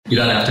You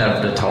don't have to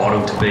have the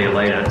title to be a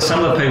leader.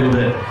 Some of the people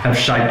that have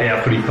shaped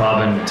our footy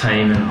club and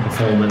team and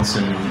performance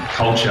and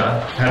culture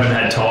haven't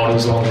had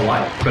titles along the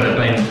way, but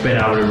have been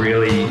able to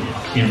really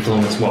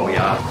influence what we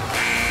are.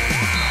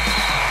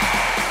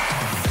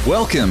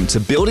 Welcome to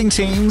Building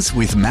Teams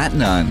with Matt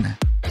Nunn.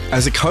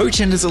 As a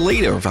coach and as a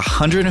leader of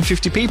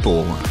 150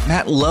 people,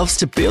 Matt loves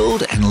to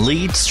build and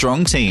lead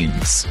strong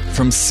teams.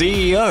 From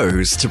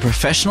CEOs to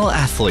professional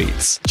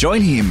athletes,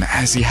 join him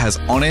as he has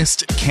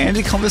honest,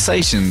 candid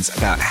conversations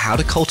about how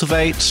to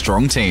cultivate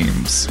strong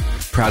teams.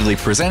 Proudly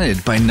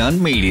presented by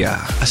Nunn Media,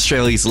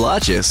 Australia's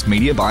largest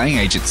media buying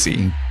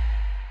agency.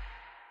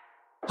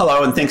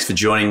 Hello and thanks for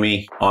joining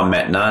me. I'm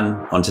Matt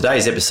Nunn. On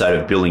today's episode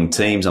of Building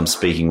Teams, I'm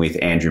speaking with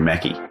Andrew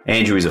Mackie.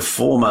 Andrew is a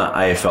former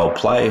AFL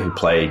player who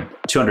played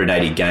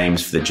 280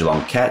 games for the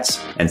Geelong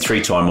Cats and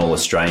three-time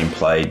All-Australian,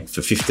 played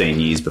for 15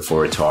 years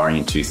before retiring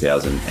in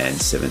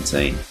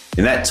 2017.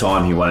 In that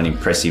time, he won an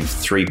impressive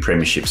 3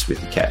 premierships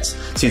with the Cats.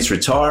 Since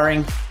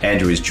retiring,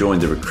 Andrew has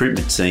joined the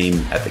recruitment team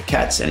at the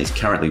Cats and is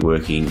currently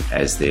working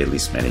as their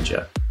list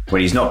manager.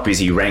 When he's not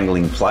busy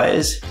wrangling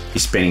players,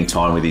 he's spending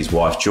time with his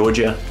wife,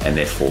 Georgia, and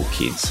their 4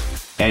 kids.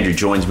 Andrew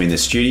joins me in the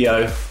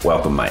studio.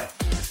 Welcome, mate.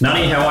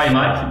 Nunny, how are you,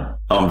 mate?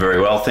 I'm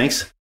very well,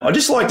 thanks. I'd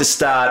just like to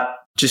start,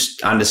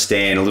 just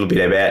understand a little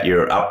bit about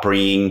your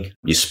upbringing,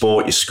 your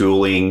sport, your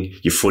schooling,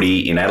 your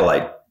footy in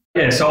Adelaide.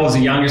 Yeah, so I was the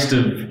youngest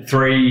of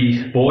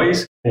 3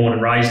 boys, born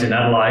and raised in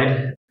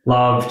Adelaide.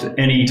 Loved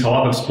any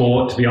type of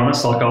sport, to be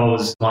honest. Like, I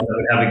was one that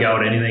would have a go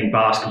at anything,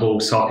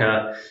 basketball,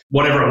 soccer,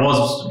 whatever it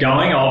was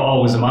going, I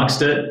was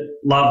amongst it.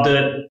 Loved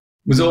it.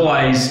 Was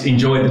always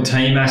enjoyed the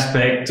team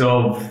aspect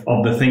of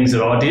the things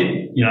that I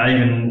did. You know,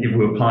 even if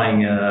we were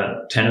playing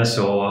tennis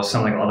or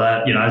something like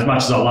that, you know, as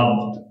much as I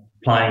loved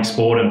playing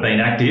sport and being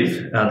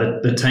active,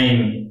 the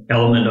team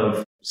element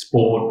of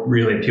sport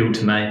really appealed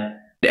to me.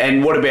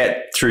 And what about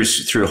through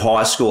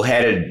high school?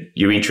 How did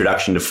your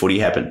introduction to footy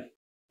happen?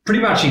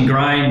 Pretty much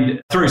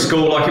ingrained through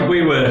school. Like,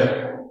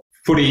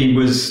 footy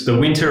was the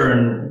winter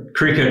and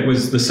cricket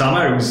was the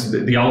summer. It was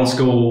the old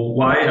school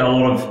way. A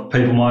lot of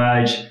people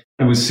my age,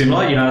 it was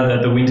similar, you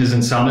know, the winters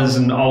and summers,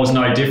 and I was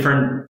no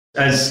different.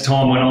 As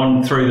time went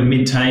on through the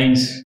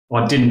mid-teens,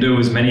 I didn't do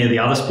as many of the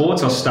other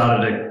sports. I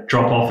started to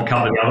drop off a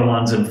couple of the other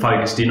ones and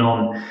focused in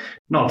on,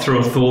 not through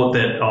a thought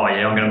that, oh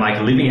yeah, I'm going to make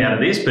a living out of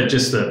this, but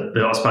just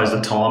I suppose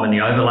the time and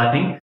the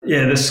overlapping.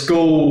 Yeah, the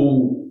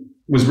school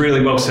was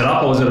really well set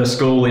up. I was at a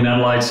school in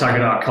Adelaide,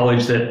 Sacred Heart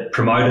College, that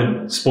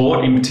promoted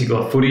sport, in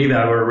particular footy. They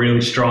were a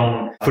really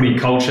strong footy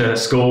culture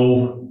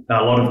school.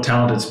 A lot of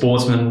talented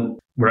sportsmen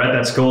were at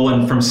that school.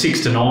 And from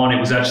 6 to 9, it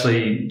was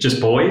actually just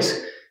boys.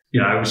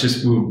 You know, it was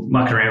just, we were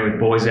mucking around with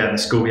boys out in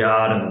the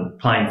schoolyard and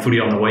playing footy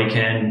on the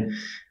weekend.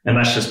 And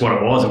that's just what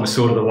it was. It was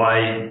sort of the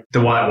way it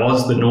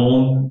was, the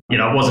norm. You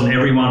know, it wasn't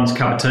everyone's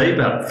cup of tea,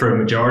 but for a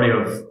majority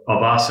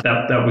of us,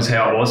 that was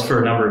how it was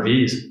for a number of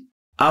years.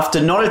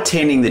 After not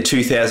attending the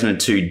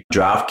 2002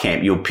 draft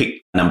camp, you were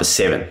picked number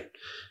 7.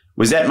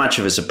 Was that much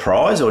of a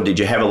surprise, or did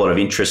you have a lot of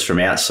interest from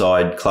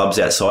outside clubs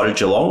outside of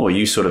Geelong, or were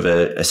you sort of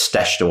a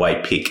stashed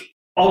away pick?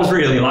 I was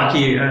really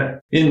lucky.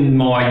 In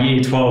my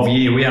year 12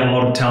 year, we had a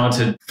lot of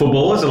talented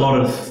footballers, a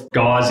lot of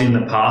guys in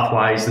the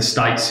pathways, the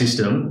state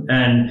system.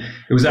 And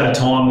it was at a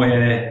time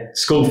where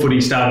school footy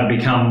started to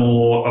become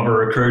more of a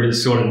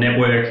recruiter's sort of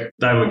network.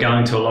 They were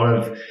going to a lot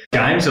of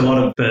games,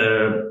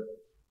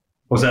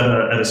 I was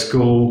at a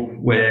school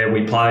where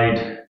we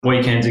played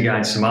weekends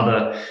against some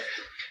other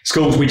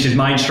schools, which is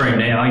mainstream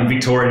now in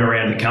Victoria and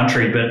around the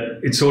country,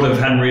 but it sort of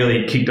hadn't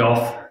really kicked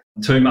off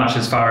too much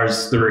as far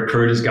as the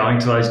recruiters going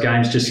to those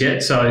games just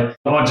yet. So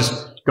I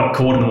just got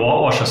caught in the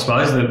whitewash, I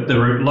suppose. A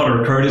lot of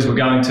recruiters were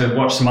going to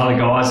watch some other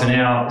guys in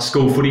our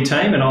school footy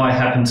team, and I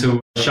happened to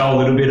show a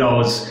little bit. I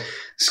was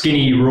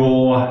skinny,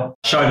 raw,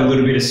 showed a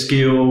little bit of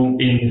skill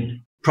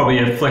in probably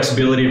a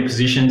flexibility of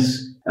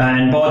positions.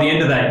 And by the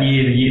end of that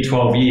year, the year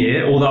 12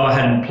 year, although I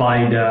hadn't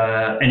played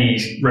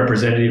any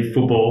representative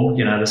football,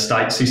 you know, the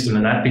state system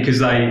and that, because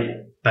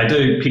they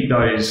do pick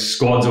those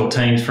squads or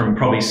teams from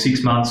probably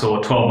 6 months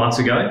or 12 months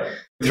ago.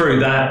 Through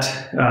that,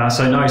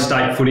 so no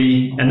state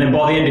footy. And then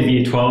by the end of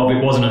year 12,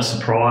 it wasn't a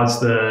surprise,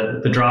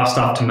 the draft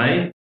stuff to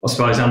me. I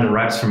suppose under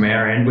wraps from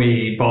our end,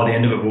 by the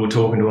end of it, we were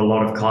talking to a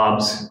lot of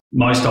clubs,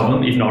 most of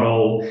them, if not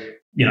all.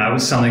 You know, it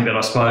was something that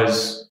I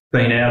suppose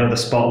being out of the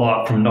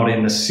spotlight from not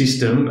in the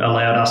system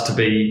allowed us to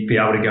be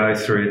able to go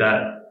through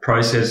that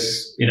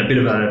process in a bit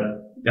of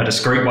a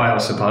discreet way, I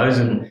suppose.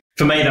 And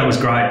for me, that was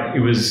great. It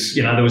was,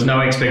 you know, there was no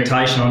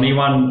expectation on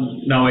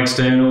anyone, no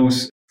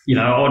externals. You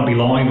know, I'd be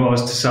lying if I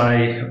was to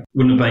say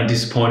wouldn't have been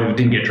disappointed if it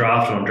didn't get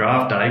drafted on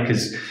draft day,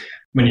 because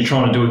when you're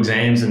trying to do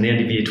exams and the end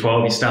of year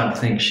 12, you start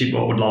to think, shit,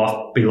 what would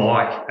life be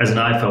like as an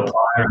AFL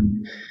player?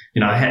 And, you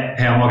know,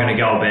 how am I going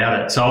to go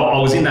about it? So I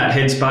was in that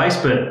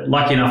headspace, but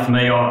lucky enough for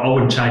me, I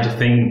wouldn't change a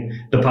thing,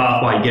 the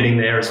pathway getting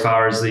there as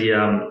far as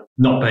the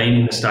not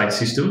being in the state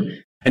system.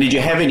 And did you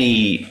have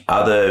any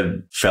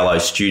other fellow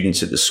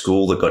students at the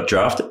school that got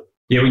drafted?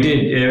 Yeah, we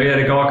did. Yeah, we had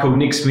a guy called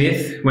Nick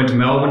Smith, went to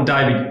Melbourne.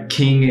 David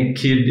King, a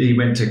kid, he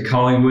went to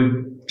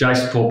Collingwood.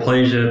 Jason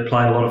Paul-Pleasure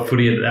played a lot of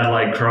footy at the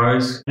Adelaide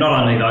Crows.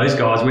 Not only those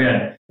guys, we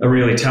had a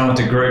really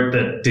talented group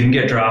that didn't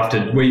get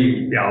drafted.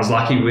 I was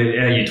lucky with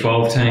our Year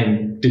 12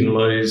 team didn't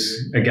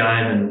lose a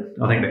game, and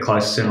I think the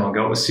closest I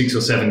got was 6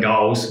 or 7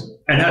 goals,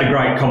 and had a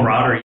great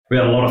camaraderie. We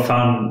had a lot of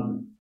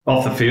fun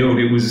off the field.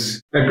 It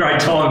was a great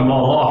time in my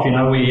life.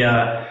 We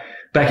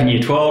back in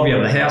Year 12, you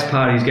have the house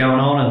parties going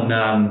on,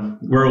 and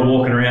we're all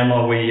walking around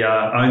like we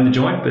own the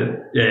joint.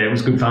 But yeah, it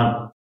was good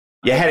fun.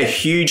 You had a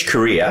huge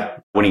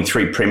career, winning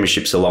 3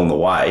 premierships along the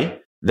way.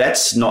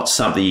 That's not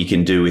something you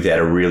can do without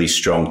a really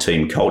strong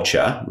team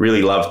culture.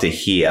 Really love to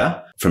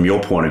hear from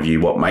your point of view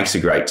what makes a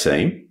great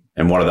team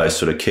and what are those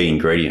sort of key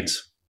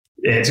ingredients.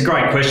 Yeah, it's a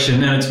great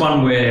question, and it's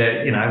one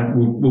where,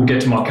 we'll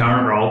get to my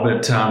current role,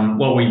 but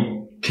what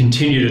we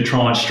continue to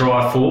try and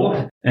strive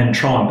for and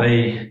try and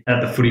be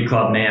at the footy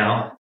club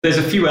now. There's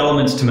a few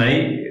elements to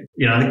me.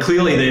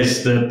 Clearly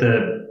there's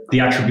the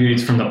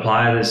attributes from the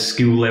player, there's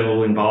skill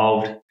level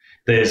involved.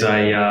 There's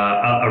a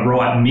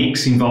right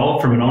mix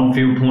involved from an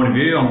on-field point of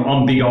view.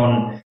 I'm big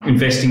on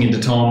investing into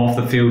time off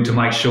the field to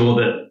make sure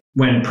that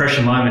when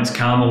pressure moments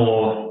come,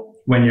 or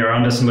when you're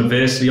under some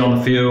adversity on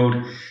the field,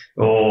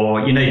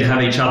 or you need to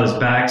have each other's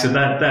backs,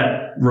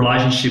 that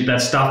relationship,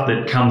 that stuff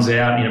that comes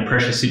out in a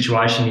pressure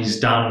situation is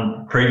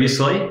done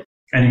previously,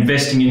 and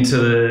investing into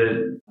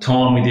the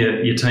time with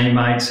your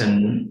teammates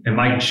and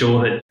making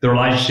sure that the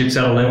relationship's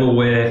at a level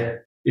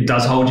where it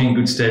does hold you in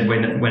good stead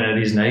when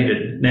it is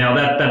needed. Now,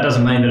 that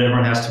doesn't mean that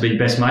everyone has to be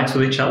best mates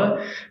with each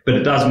other, but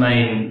it does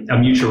mean a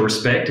mutual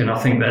respect, and I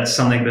think that's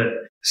something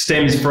that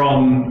stems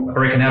from, I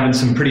reckon, having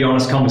some pretty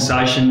honest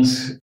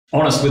conversations,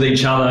 honest with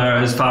each other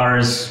as far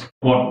as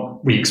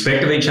what we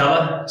expect of each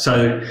other.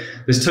 So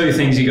there's 2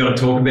 things you got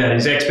to talk about,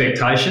 is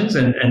expectations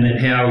and then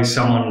how is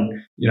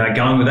someone,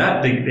 going with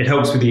that. It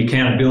helps with the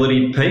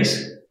accountability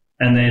piece.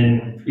 And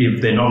then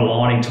if they're not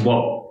aligning to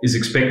what is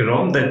expected of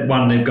them, that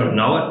one, they've got to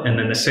know it. And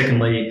then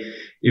secondly,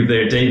 if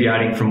they're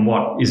deviating from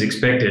what is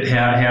expected,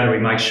 how do we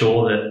make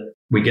sure that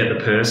we get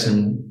the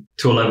person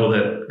to a level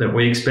that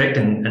we expect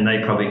and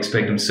they probably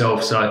expect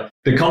themselves. So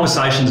the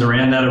conversations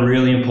around that are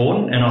really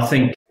important. And I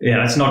think,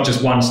 it's not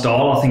just one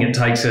style. I think it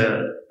takes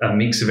a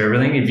mix of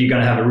everything. If you're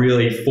going to have a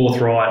really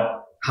forthright,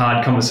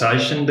 hard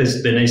conversation,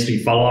 there needs to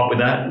be follow-up with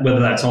that, whether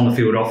that's on the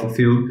field, off the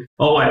field.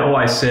 I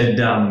always said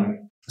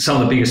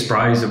some of the biggest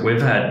sprays that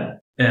we've had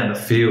out of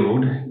the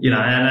field, and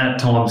at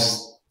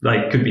times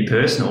they could be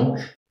personal,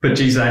 but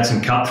geez, they had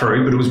some cut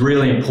through. But it was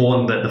really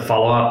important that the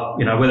follow-up,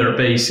 whether it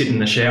be sitting in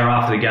the shower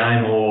after the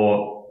game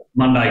or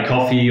Monday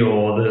coffee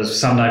or the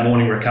Sunday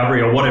morning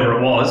recovery or whatever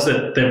it was,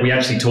 that we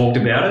actually talked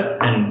about it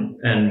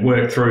and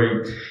worked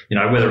through,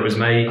 whether it was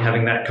me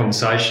having that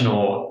conversation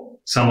or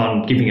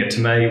someone giving it to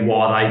me,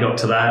 why they got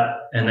to that,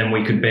 and then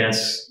we could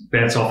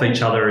bounce off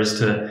each other as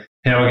to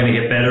how we're going to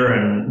get better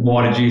and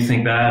why did you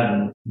think that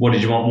and what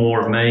did you want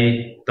more of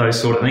me, those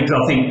sort of things.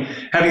 I think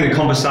having the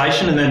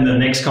conversation and then the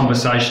next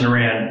conversation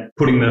around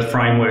putting the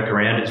framework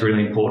around it is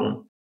really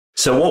important.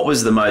 So what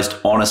was the most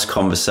honest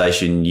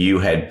conversation you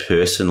had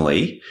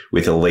personally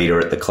with a leader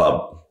at the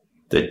club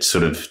that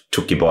sort of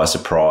took you by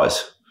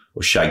surprise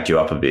or shaked you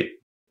up a bit?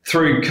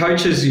 Through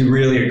coaches you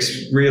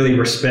really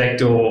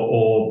respect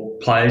or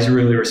players you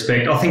really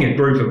respect. I think a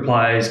group of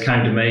players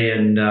came to me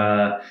and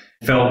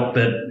felt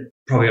that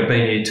probably I've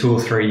been here 2 or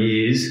 3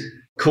 years,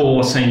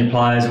 core senior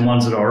players and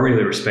ones that I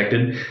really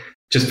respected,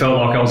 just felt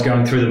like I was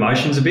going through the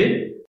motions a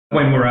bit.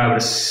 When we're able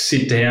to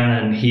sit down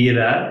and hear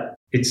that,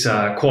 it's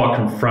quite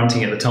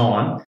confronting at the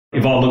time.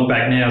 If I look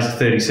back now as a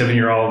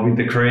 37-year-old with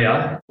the career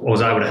I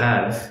was able to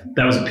have,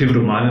 that was a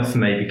pivotal moment for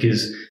me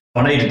because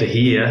I needed to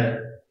hear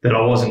that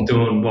I wasn't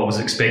doing what was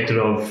expected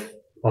of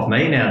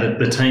me. Now,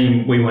 the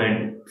team, we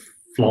weren't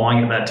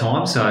flying at that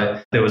time, so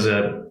there was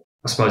a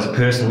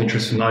personal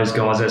interest from those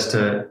guys as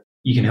to,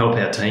 you can help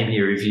our team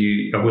here if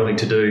you are willing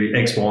to do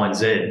X, Y, and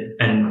Z.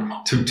 And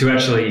to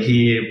actually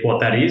hear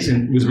what that is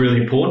and was really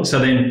important. So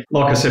then,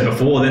 like I said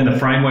before, then the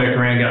framework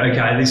around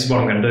okay, this is what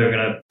I'm going to do. I'm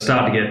going to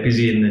start to get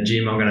busy in the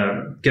gym. I'm going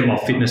to get my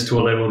fitness to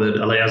a level that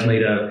allows me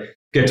to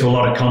get to a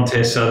lot of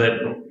contests so that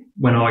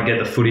when I get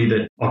the footy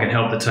that I can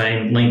help the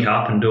team link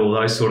up and do all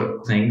those sort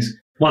of things.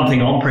 One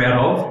thing I'm proud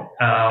of,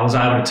 I was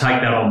able to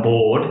take that on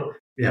board,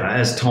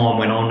 as time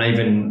went on,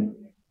 even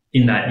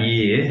in that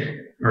year,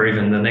 or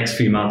even the next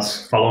few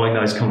months following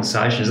those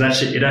conversations.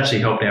 It actually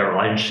helped our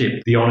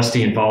relationship. The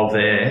honesty involved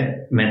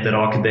there meant that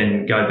I could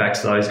then go back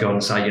to those guys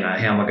and say,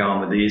 how am I going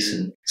with this?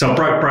 And so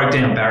I broke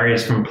down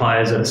barriers from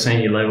players at a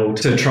senior level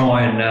to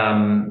try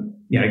and,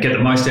 get the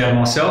most out of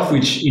myself,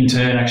 which in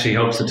turn actually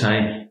helps the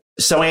team.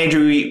 So,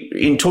 Andrew,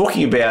 in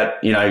talking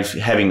about,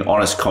 having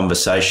honest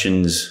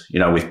conversations,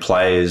 with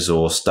players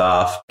or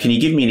staff, can you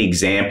give me an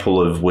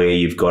example of where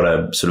you've got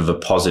a sort of a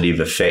positive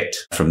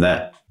effect from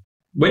that?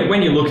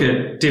 When you look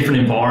at different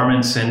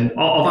environments, and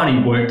I've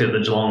only worked at the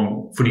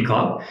Geelong Footy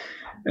Club,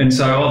 and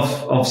so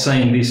I've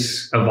seen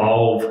this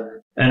evolve,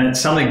 and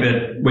it's something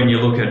that when you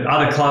look at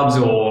other clubs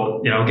or,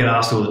 I get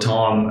asked all the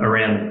time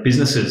around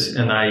businesses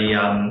and they,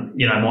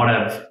 might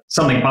have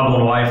something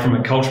bubbling away from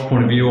a culture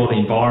point of view or the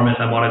environment.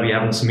 They might be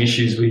having some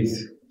issues with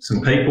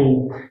some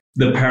people.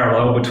 the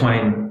parallel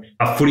between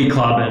a footy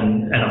club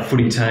and a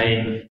footy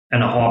team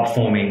and a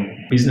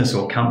high-performing business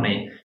or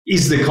company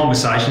is the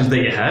conversations that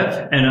you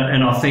have.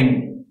 And I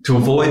think to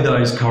avoid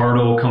those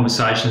corridor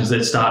conversations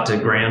that start to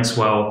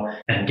groundswell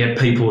and get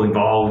people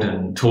involved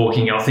and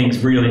talking, I think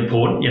is really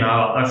important.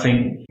 I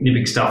think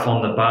nipping stuff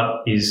on the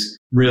butt is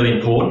really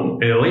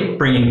important early,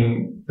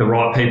 bringing the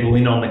right people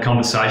in on the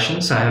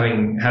conversation. So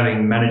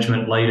having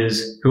management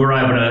leaders who are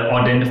able to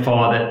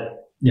identify that,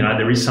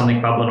 there is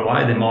something bubbling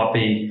away, there might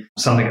be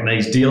something that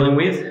needs dealing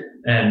with,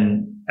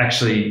 and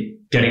actually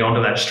getting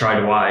onto that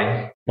straight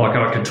away. Like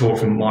I could talk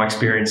from my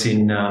experience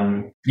in,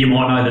 you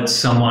might know that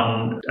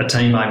a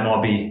teammate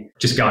might be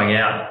just going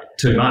out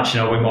too much.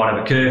 We might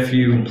have a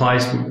curfew in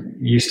place.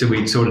 We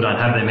sort of don't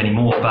have them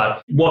anymore.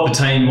 But what the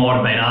team might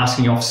have been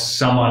asking of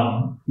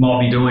someone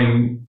might be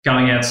doing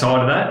going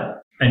outside of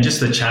that, and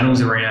just the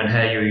channels around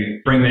how you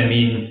bring them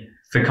in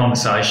for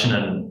conversation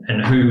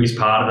and who is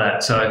part of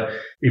that. So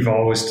if I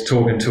was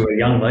talking to a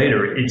young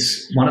leader,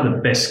 it's one of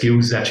the best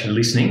skills is actually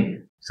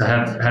listening. So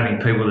having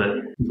people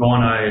that, if I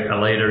know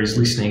a leader is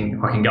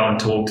listening, I can go and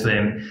talk to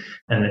them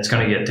and it's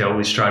going to get dealt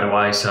with straight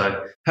away.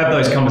 So have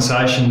those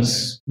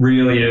conversations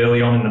really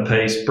early on in the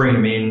piece, bring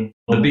them in.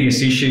 The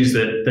biggest issues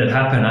that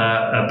happen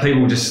are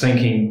people just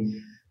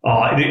thinking,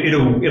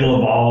 it'll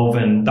evolve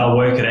and they'll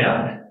work it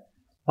out.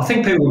 I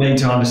think people need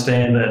to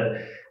understand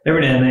that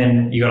every now and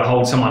then you got to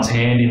hold someone's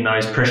hand in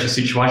those pressure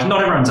situations.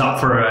 Not everyone's up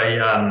for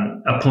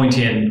a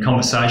pointy-end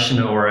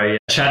conversation or a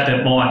chat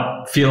that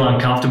might feel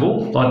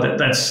uncomfortable. Like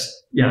that's,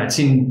 it's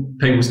in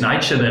people's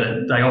nature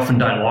that they often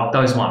don't like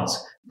those ones.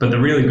 But the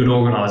really good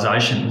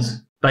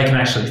organisations, they can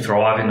actually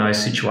thrive in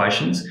those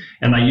situations,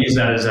 and they use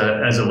that as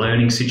a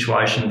learning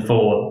situation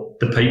for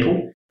the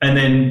people. And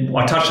then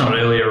I touched on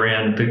it earlier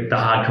around the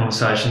hard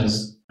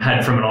conversations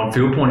had from an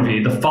on-field point of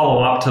view. The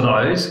follow-up to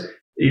those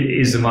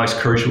is the most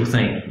crucial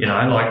thing.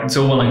 Like it's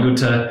all well and good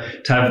to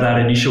have that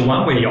initial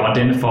one where you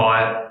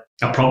identify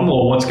a problem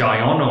or what's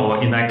going on,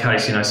 or in that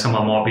case,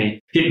 someone might be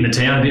hitting the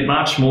town a bit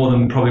much more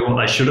than probably what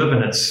they should have,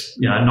 and it's,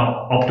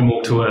 not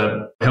optimal to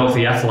a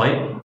healthy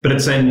athlete. But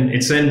it's then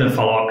the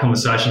follow-up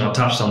conversation. I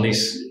touched on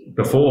this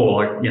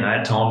before, like,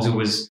 at times there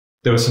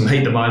was some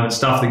heat the moment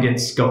stuff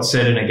that got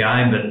said in a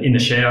game, but in the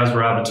showers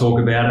we're able to talk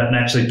about it and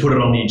actually put it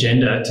on the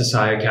agenda to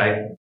say,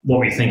 okay, what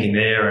were you thinking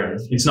there?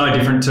 And it's no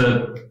different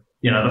to,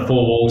 the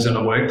four walls in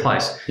the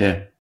workplace.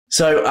 Yeah.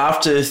 So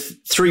after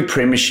 3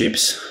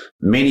 premierships,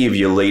 many of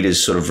your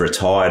leaders sort of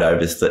retired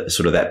over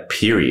sort of that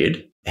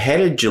period. How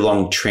did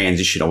Geelong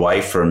transition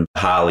away from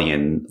Harley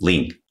and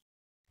Ling?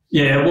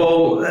 Yeah,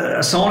 well,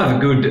 a sign of a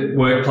good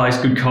workplace,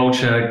 good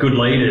culture, good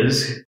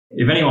leaders,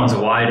 if anyone's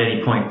away at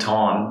any point in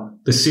time,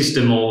 the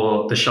system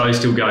or the show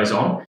still goes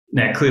on.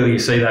 Now, clearly you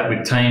see that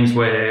with teams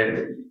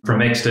where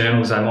from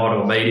externals, they might,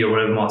 or media or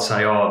whatever, might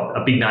say,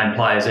 a big name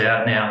player's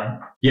out now.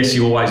 Yes,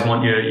 you always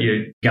want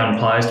your gun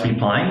players to be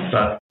playing,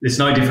 but it's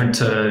no different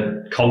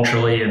to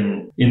culturally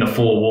and in the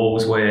four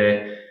walls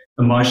where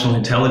emotional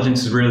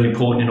intelligence is really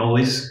important in all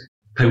this.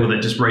 People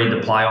that just read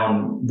the play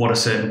on what a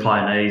certain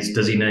player needs.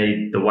 Does he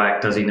need the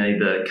whack? Does he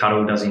need the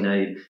cuddle? Does he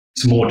need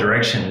some more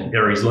direction?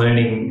 Or his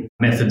learning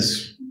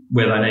methods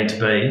where they need to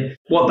be.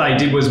 What they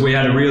did was we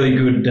had a really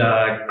good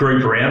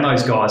group around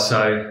those guys.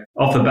 So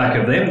off the back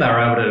of them, they were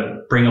able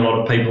to bring a lot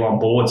of people on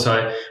board.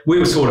 So we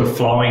were sort of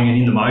flowing and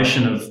in the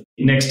motion of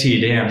next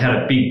tier down, had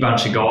a big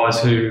bunch of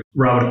guys who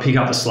were able to pick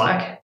up the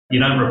slack. You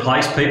don't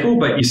replace people,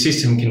 but your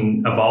system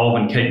can evolve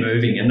and keep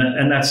moving.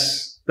 And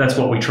that's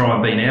what we try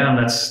and be now. And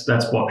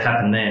that's what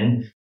happened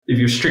then. If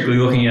you're strictly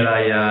looking at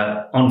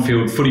a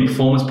on-field footy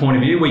performance point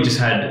of view, we just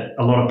had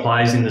a lot of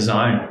players in the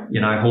zone.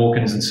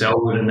 Hawkins and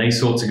Selwood and these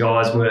sorts of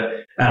guys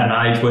were at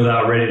an age where they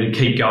were ready to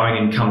keep going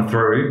and come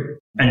through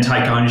and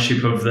take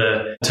ownership of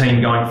the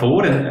team going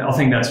forward. And I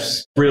think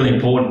that's really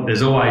important.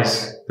 There's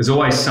always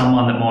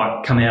someone that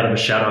might come out of a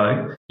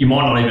shadow. You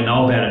might not even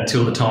know about it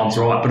until the time's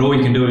right, but all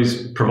you can do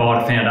is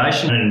provide a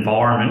foundation, an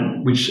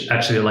environment which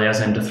actually allows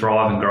them to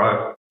thrive and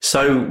grow.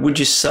 So would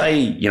you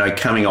say,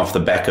 coming off the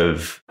back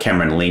of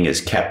Cameron Ling as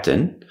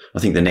captain, I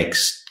think the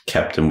next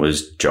captain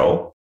was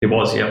Joel? It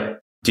was, yeah.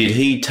 Did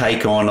he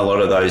take on a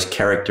lot of those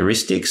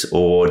characteristics,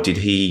 or did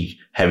he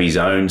have his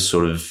own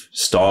sort of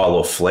style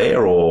or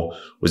flair, or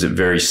was it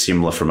very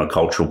similar from a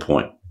cultural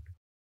point?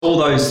 All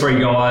those 3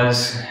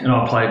 guys, and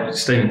I played,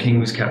 Stephen King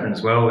was captain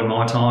as well in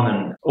my time,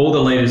 and all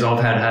the leaders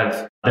I've had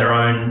have their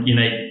own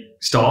unique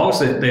styles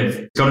that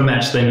they've got to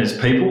match them as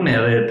people.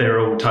 Now they're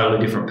all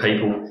totally different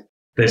people.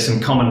 There's some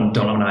common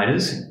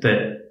denominators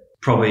that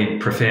probably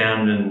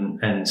profound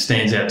and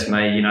stands out to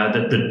me,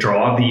 the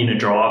drive, the inner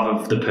drive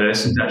of the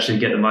person to actually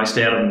get the most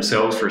out of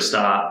themselves for a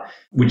start,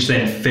 which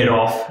then fed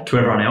off to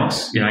everyone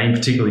else. In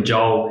particular,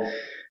 Joel,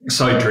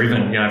 so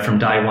driven, from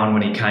day one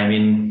when he came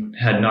in,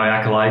 had no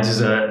accolades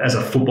as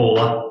a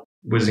footballer,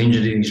 was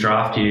injured in his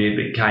draft year,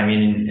 but came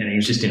in and he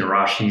was just in a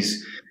rush.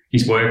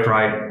 His work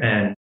rate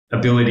and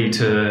ability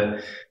to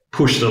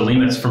push the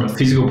limits from a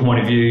physical point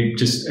of view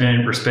just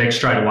earned respect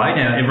straight away.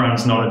 Now,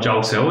 everyone's not a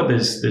Joel Selwood.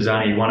 There's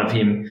only one of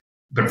him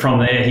But from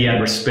there, he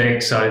had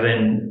respect. So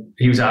then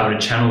he was able to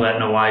channel that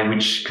in a way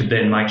which could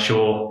then make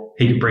sure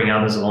he could bring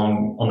others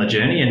along on the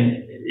journey.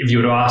 And if you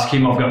were to ask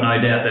him, I've got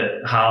no doubt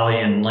that Harley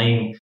and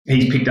Ling,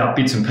 he's picked up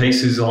bits and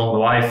pieces along the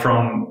way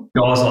from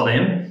guys like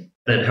them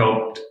that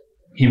helped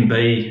him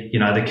be,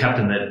 the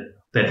captain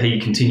that he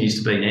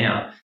continues to be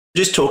now.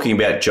 Just talking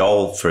about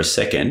Joel for a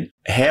second,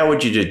 how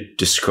would you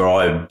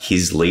describe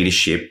his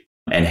leadership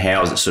and how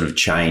has it sort of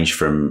changed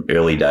from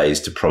early days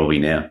to probably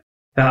now?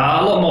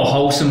 A lot more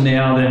wholesome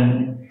now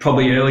than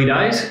probably early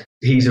days.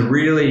 He's a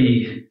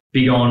really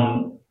big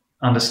on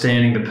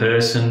understanding the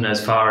person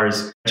as far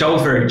as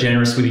Joel's very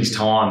generous with his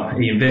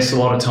time. He invests a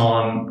lot of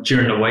time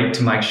during the week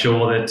to make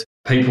sure that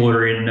people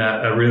are in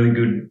a really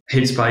good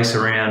headspace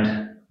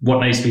around what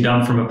needs to be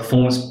done from a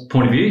performance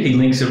point of view. He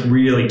links it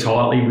really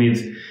tightly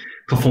with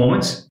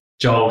performance.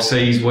 Joel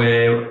sees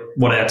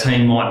what our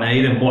team might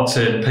need and what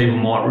certain people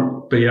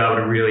might be able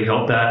to really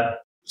help that.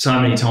 So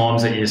many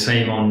times that you see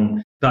him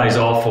on days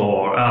off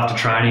or after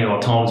training or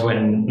times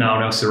when no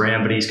one else is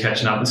around but he's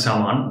catching up with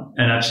someone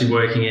and actually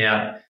working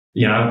out,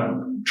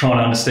 trying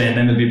to understand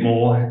them a bit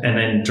more and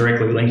then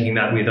directly linking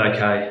that with,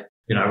 okay,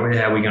 how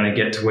are we going to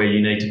get to where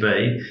you need to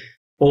be?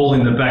 All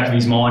in the back of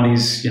his mind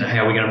is,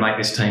 how are we going to make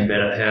this team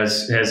better?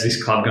 How's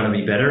this club going to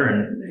be better?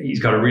 And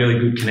he's got a really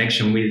good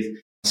connection with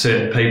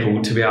certain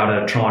people to be able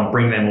to try and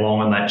bring them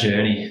along on that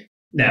journey.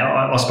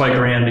 Now, I spoke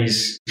around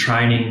his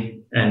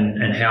training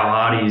and how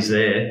hard he is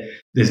there.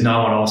 There's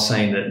no one I've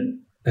seen that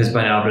has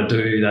been able to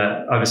do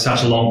that over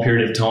such a long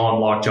period of time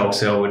like Joel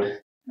Selwood.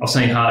 I've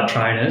seen hard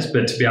trainers,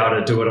 but to be able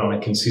to do it on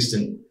a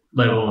consistent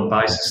level and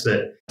basis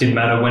that didn't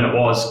matter when it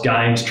was,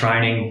 games,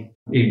 training,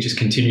 he just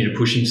continued to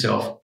push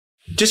himself.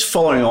 Just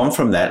following on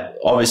from that,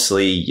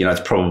 obviously,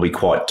 it's probably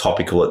quite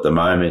topical at the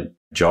moment,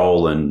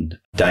 Joel and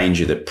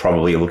Danger that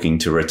probably are looking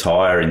to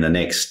retire in the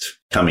next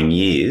coming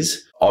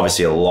years.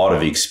 Obviously, a lot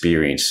of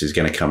experience is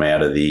going to come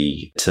out of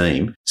the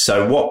team.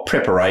 So what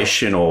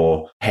preparation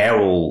or how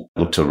will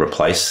look to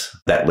replace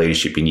that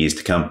leadership in years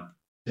to come?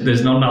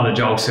 There's not another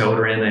Joel Selwood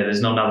around there.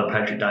 There's not another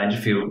Patrick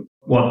Dangerfield.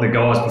 What the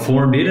guys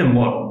before him did and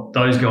what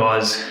those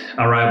guys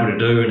are able to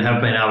do and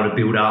have been able to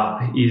build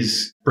up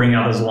is bring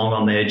others along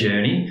on their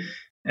journey.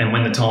 And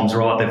when the time's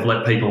right, they've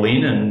let people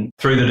in, and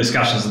through the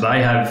discussions that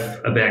they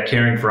have about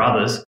caring for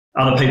others,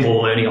 other people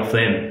are learning off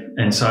them.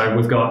 And so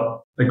we've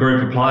got a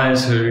group of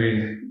players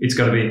who it's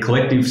got to be a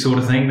collective sort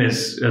of thing.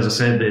 There's, as I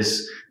said,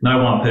 there's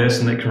no one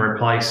person that can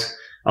replace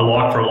a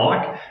like for a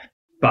like,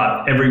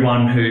 but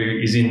everyone who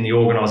is in the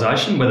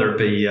organisation, whether it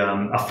be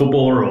a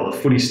footballer or the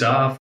footy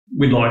staff,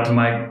 we'd like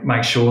to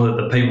make sure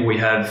that the people we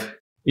have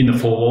in the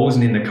four walls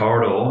and in the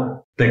corridor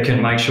that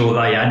can make sure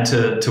they add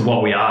to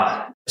what we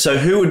are. So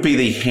who would be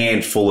the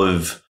handful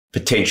of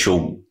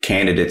potential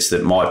candidates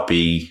that might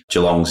be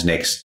Geelong's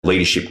next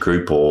leadership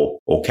group or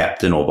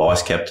captain or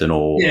vice captain?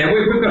 Or Yeah,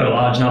 we've got a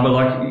large number.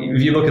 Like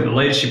if you look at the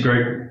leadership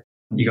group,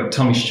 you got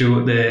Tommy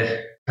Stewart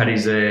there,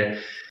 Paddy's there,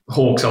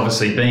 Hawke's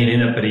obviously been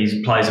in it, but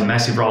he plays a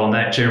massive role in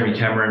that. Jeremy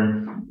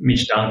Cameron,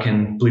 Mitch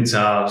Duncan,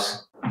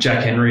 Blitzarves,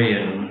 Jack Henry,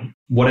 and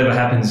whatever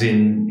happens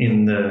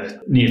in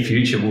the near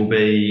future will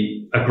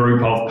be a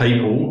group of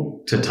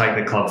people to take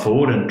the club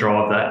forward and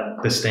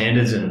drive the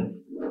standards and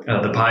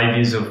the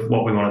behaviours of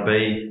what we want to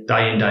be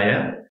day in, day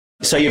out.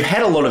 So you've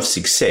had a lot of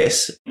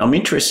success. I'm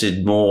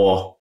interested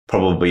more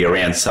probably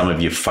around some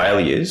of your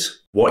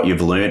failures, what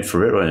you've learned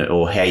from it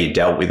or how you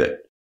dealt with it.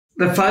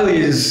 The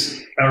failures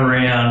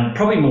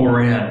probably more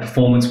around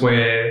performance,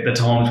 where the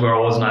times where I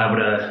wasn't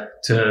able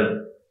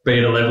to be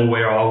at a level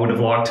where I would have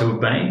liked to have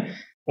been,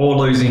 or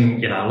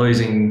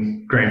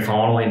losing grand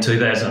final in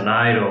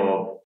 2008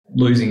 or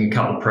losing a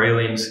couple of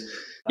prelims.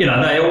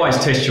 They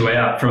always test you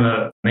out from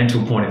a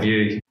mental point of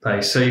view.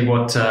 They see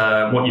what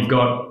you've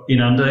got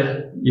in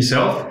under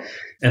yourself,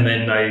 and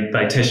then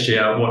they test you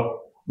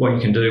out what you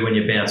can do when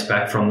you bounce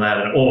back from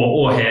that,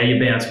 or how you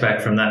bounce back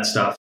from that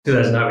stuff.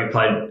 2008 we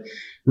played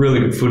really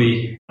good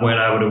footy, weren't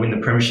able to win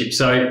the premiership.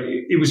 So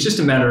it was just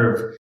a matter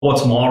of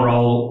what's my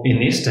role in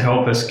this to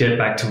help us get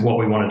back to what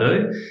we want to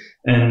do.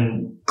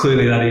 And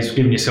clearly that is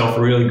giving yourself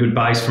a really good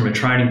base from a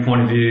training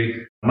point of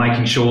view,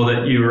 making sure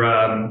that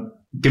you're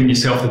giving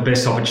yourself the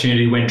best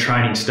opportunity when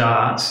training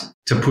starts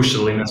to push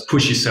the limits,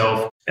 push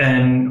yourself.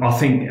 And I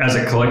think as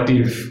a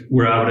collective,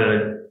 we're able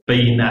to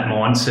be in that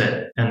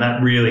mindset, and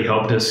that really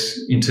helped us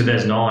in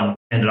 2009.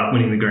 Ended up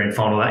winning the grand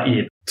final that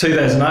year.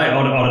 2008, I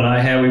don't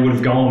know how we would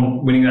have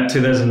gone winning that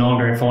 2009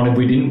 grand final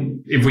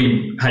if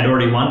we had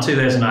already won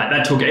 2008.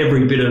 That took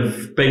every bit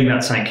of beating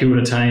that St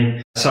Kilda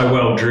team, so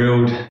well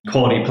drilled,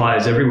 quality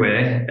players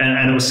everywhere,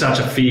 and it was such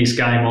a fierce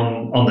game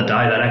on the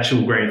day. That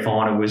actual grand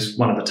final was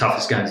one of the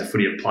toughest games of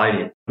footy I've played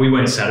in. We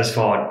weren't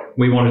satisfied.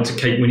 We wanted to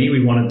keep winning.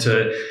 We wanted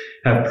to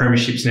have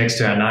premierships next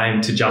to our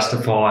name to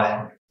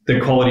justify the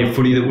quality of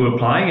footy that we were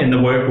playing and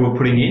the work we were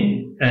putting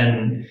in.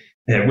 And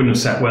it wouldn't have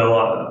sat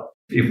well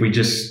if we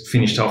just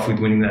finished off with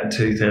winning that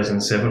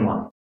 2007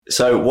 one.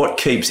 So what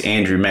keeps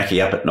Andrew Mackie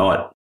up at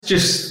night?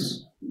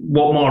 Just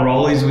what my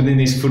role is within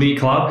this footy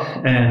club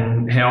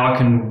and how I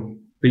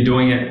can be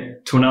doing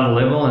it to another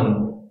level,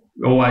 and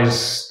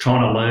always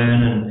trying to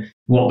learn and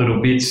what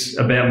little bits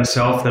about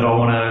myself that I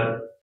want to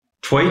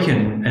tweak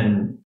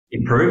and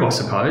improve, I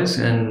suppose,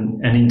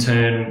 and in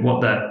turn what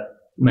that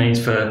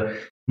means for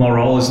my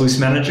role as list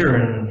manager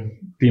and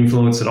the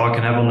influence that I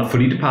can have on the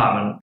footy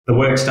department. The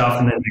work stuff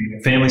and then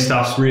the family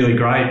stuff's really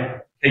great.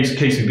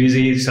 Keeps me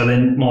busy. So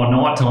then my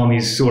night time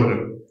is sort of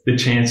the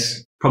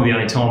chance, probably the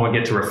only time I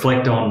get to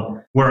reflect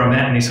on where I'm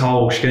at in this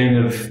whole scheme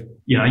of,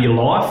 your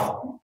life,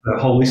 a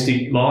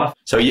holistic life.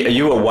 So are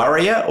you a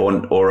worrier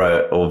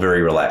or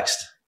very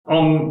relaxed?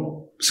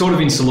 I'm sort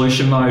of in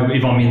solution mode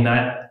if I'm in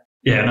that.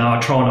 Yeah, no, I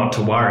try not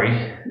to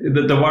worry.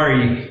 The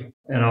worry,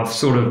 and I've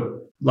sort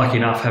of, lucky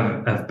enough,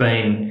 have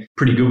been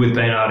pretty good with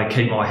being able to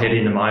keep my head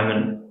in the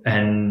moment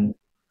and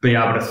be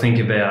able to think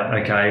about,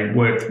 okay,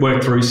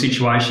 work through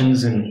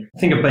situations. And I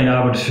think I've been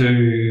able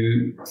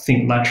to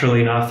think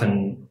laterally enough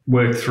and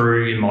work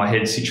through in my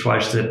head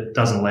situations that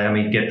doesn't allow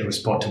me to get to a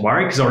spot to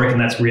worry, because I reckon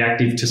that's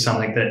reactive to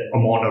something that I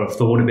might not have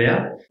thought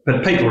about.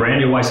 But people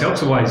around you always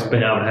helps, always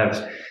being able to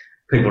have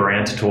people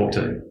around to talk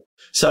to.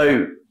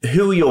 So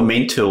who were your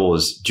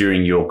mentors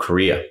during your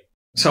career?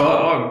 So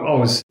I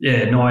was,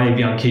 naive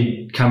young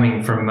kid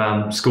coming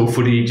from school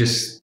footy,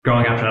 just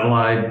growing up in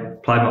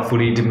Adelaide, played my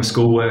footy, did my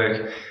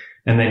schoolwork,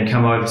 and then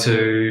come over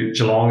to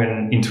Geelong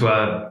and into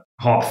a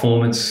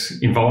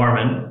high-performance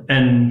environment.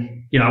 And,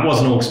 it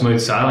wasn't all smooth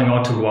sailing.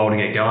 I took a while to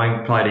get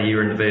going, played a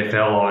year in the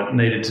VFL. I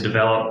needed to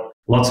develop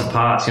lots of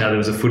parts. There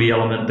was a footy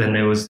element, then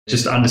there was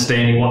just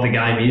understanding what the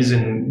game is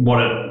and what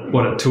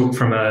it took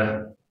from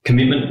a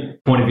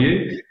commitment point of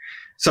view.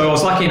 So I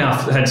was lucky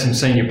enough to have some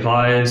senior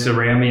players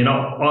around me, and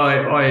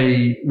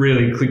I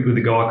really clicked with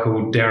a guy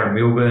called Darren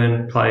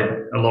Milburn, played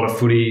a lot of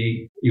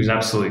footy. He was an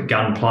absolute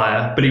gun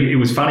player. But it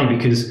was funny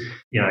because,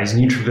 he's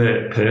an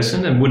introvert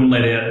person and wouldn't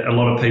let a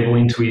lot of people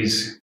into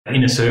his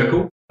inner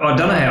circle. I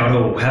don't know how it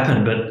all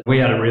happened, but we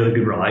had a really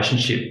good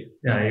relationship.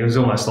 It was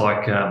almost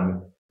like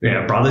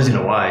brothers in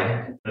a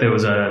way. There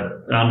was an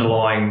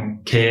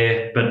underlying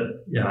care, but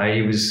we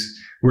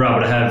were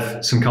able to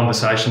have some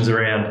conversations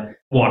around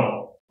what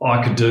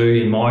I could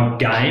do in my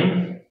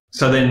game.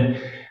 So then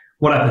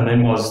what happened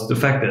then was the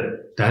fact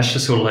that Dash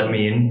just sort of let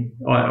me in.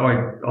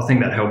 I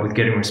think that helped with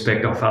getting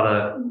respect off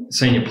other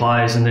senior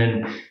players. And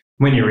then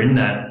when you're in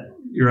that,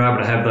 you're able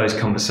to have those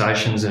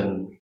conversations,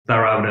 and they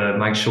were able to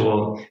make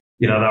sure,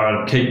 they were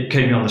able to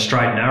keep me on the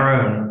straight and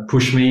narrow and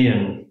push me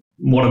and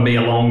wanted me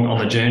along on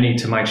the journey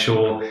to make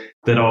sure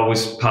that I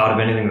was part of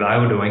anything they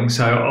were doing.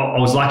 So I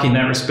was lucky in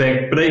that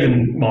respect. But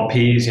even my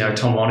peers,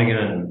 Tom Lonergan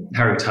and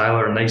Harry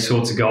Taylor and these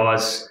sorts of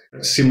guys,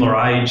 similar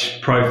age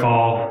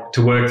profile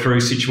to work through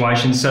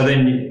situations. So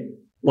then,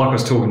 like I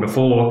was talking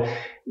before,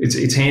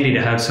 it's handy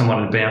to have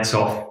someone to bounce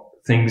off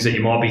things that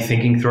you might be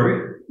thinking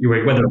through,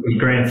 whether it be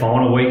grand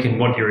final week and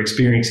what you're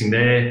experiencing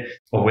there,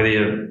 or whether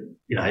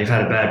you've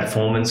had a bad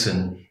performance.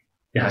 And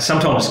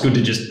sometimes it's good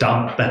to just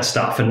dump that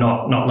stuff and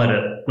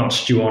not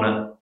stew on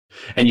it.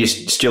 And you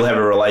still have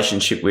a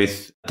relationship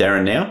with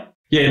Darren now?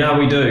 Yeah, no,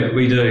 we do.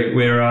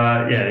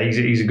 We're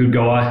he's a good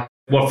guy.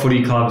 What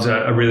footy clubs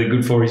are really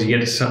good for is you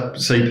get to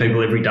see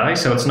people every day.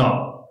 So it's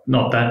not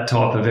that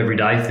type of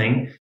everyday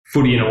thing.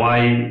 Footy, in a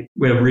way,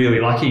 we're really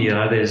lucky.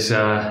 There's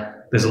a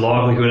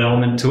livelihood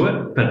element to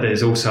it, but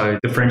there's also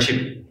the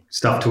friendship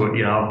stuff to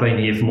it. I've been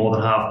here for more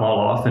than half my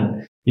life,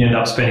 and you end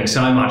up spending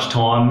so much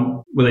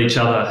time with each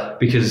other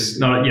because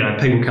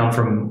people come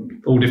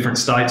from all different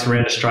states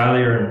around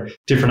Australia and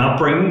different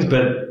upbringings,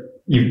 but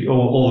you've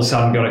all of a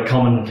sudden got a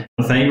common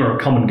theme or a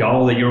common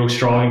goal that you're all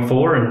striving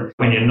for. And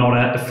when you're not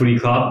at the footy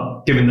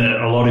club, given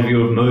that a lot of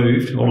you have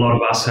moved, or a lot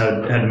of us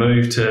had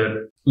moved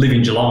to live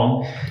in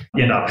Geelong,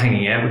 you end up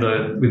hanging out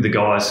with the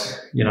guys,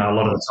 a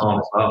lot of the time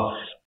as well.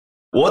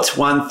 What's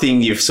one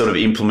thing you've sort of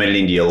implemented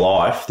into your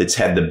life that's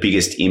had the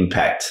biggest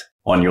impact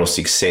on your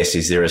success?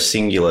 Is there a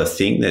singular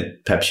thing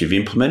that perhaps you've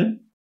implemented?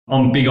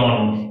 I'm big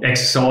on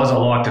exercise. I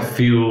like to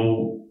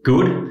feel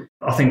good.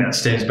 I think that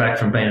stems back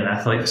from being an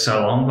athlete for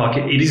so long. Like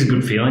it is a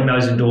good feeling,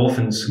 those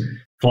endorphins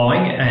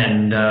flowing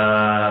and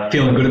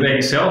feeling good about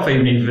yourself,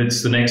 even if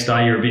it's the next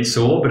day you're a bit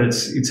sore, but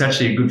it's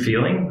actually a good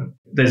feeling.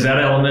 There's that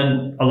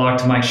element. I like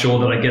to make sure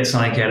that I get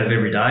something out of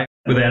every day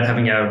without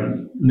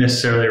having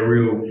necessarily a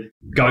real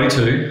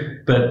go-to,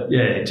 but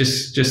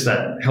just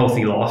that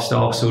healthy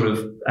lifestyle sort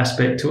of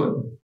aspect to it.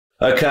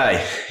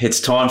 Okay, it's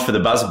time for the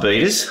buzzer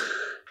beaters.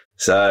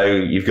 So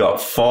you've got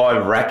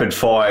 5 rapid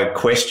fire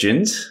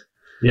questions.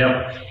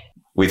 Yep.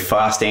 With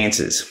fast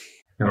answers.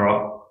 All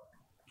right.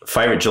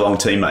 Favourite Geelong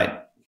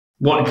teammate?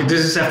 What,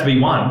 does this have to be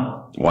one?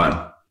 One.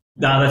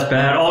 No, that's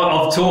bad.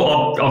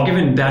 I've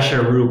given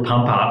Dasher a real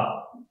pump up.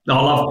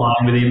 I love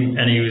playing with him,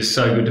 and he was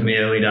so good to me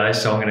early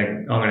days. So I'm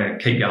gonna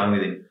keep going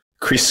with him.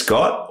 Chris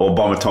Scott or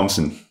Bomber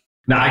Thompson?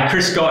 No,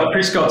 Chris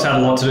Scott's had a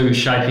lot to do with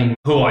shaping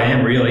who I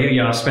am. Really,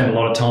 I've spent a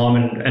lot of time,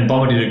 and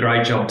Bomber did a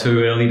great job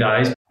too early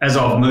days. As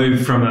I've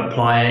moved from a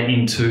player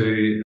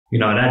into an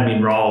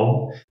admin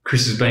role,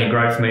 Chris has been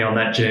great for me on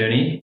that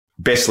journey.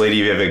 Best leader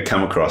you've ever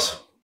come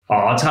across?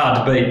 Oh, it's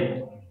hard to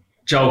beat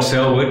Joel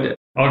Selwood.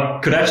 I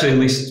could actually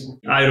list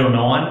 8 or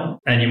 9,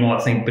 and you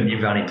might think, but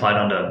you've only played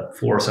under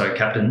 4 or so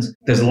captains.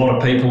 There's a lot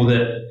of people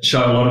that show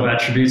a lot of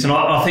attributes, and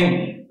I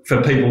think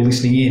for people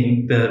listening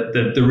in,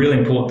 the really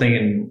important thing,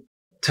 and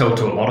tell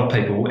to a lot of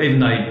people, even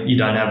though you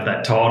don't have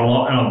that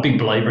title, and I'm a big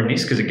believer in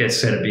this because it gets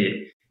said a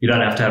bit, you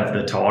don't have to have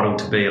the title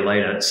to be a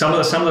leader. Some of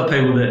the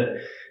people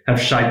that have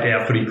shaped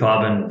our footy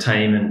club and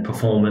team and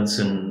performance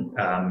and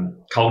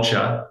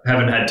culture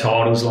haven't had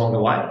titles along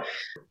the way,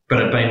 but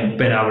have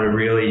been able to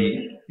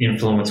really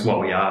influence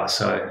what we are.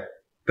 So,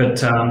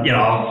 but I've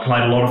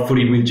played a lot of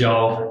footy with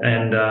Joel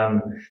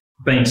and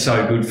been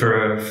so good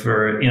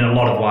for in a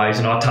lot of ways,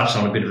 and I touched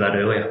on a bit of that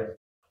earlier.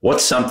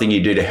 What's something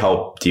you do to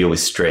help deal with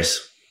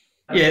stress?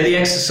 Yeah, the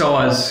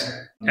exercise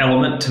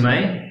element to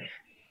me,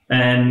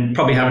 and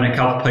probably having a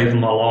couple of people in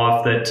my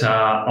life that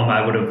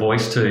I'm able to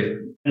voice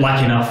to.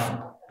 Lucky enough,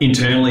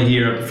 internally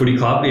here at the footy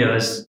club,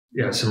 there's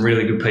some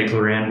really good people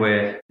around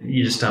where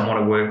you just don't want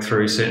to work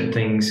through certain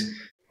things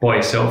by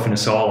yourself in a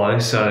silo.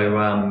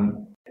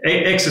 So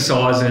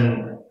exercise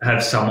and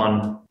have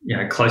someone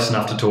close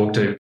enough to talk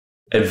to.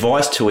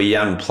 Advice to a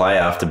young player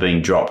after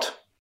being dropped?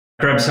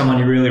 Grab someone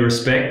you really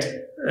respect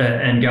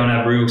and go and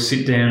have a real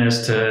sit down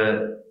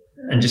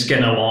and just get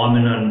an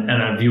alignment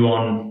and a view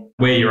on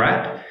where you're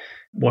at,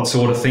 what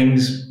sort of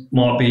things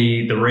might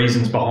be the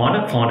reasons behind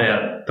it, find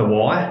out the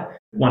why.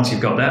 Once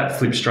you've got that,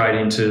 flip straight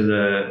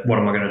into what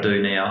am I going to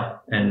do now,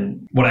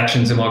 and what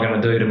actions am I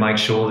going to do to make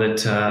sure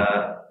that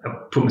I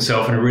put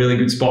myself in a really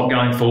good spot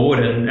going forward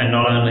and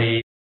not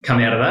only come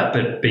out of that,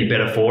 but be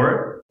better for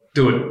it.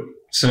 Do it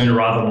sooner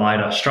rather than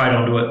later, straight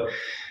onto it.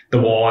 The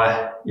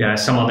why,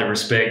 someone that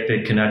respect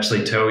that can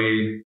actually tell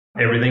you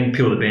everything,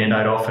 peel the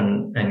Band-Aid off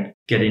and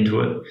get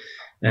into it.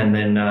 And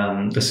then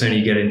the sooner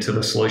you get into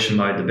the solution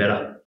mode, the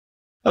better.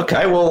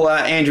 Okay, well,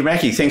 Andrew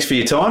Mackie, thanks for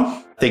your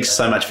time. Thanks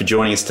so much for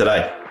joining us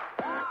today.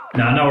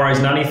 No worries,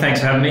 Nunny.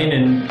 Thanks for having me in,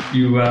 and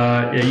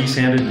you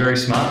sounded very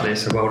smart there,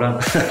 so well done.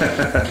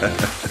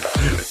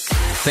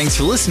 Thanks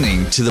for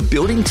listening to the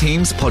Building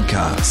Teams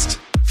podcast.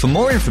 For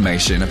more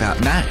information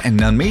about Matt and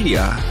Nunn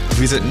Media,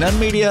 visit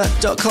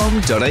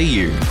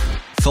nunnmedia.com.au.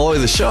 Follow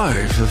the show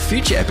for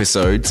future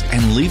episodes,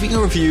 and leaving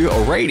a review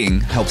or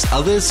rating helps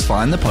others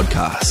find the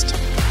podcast.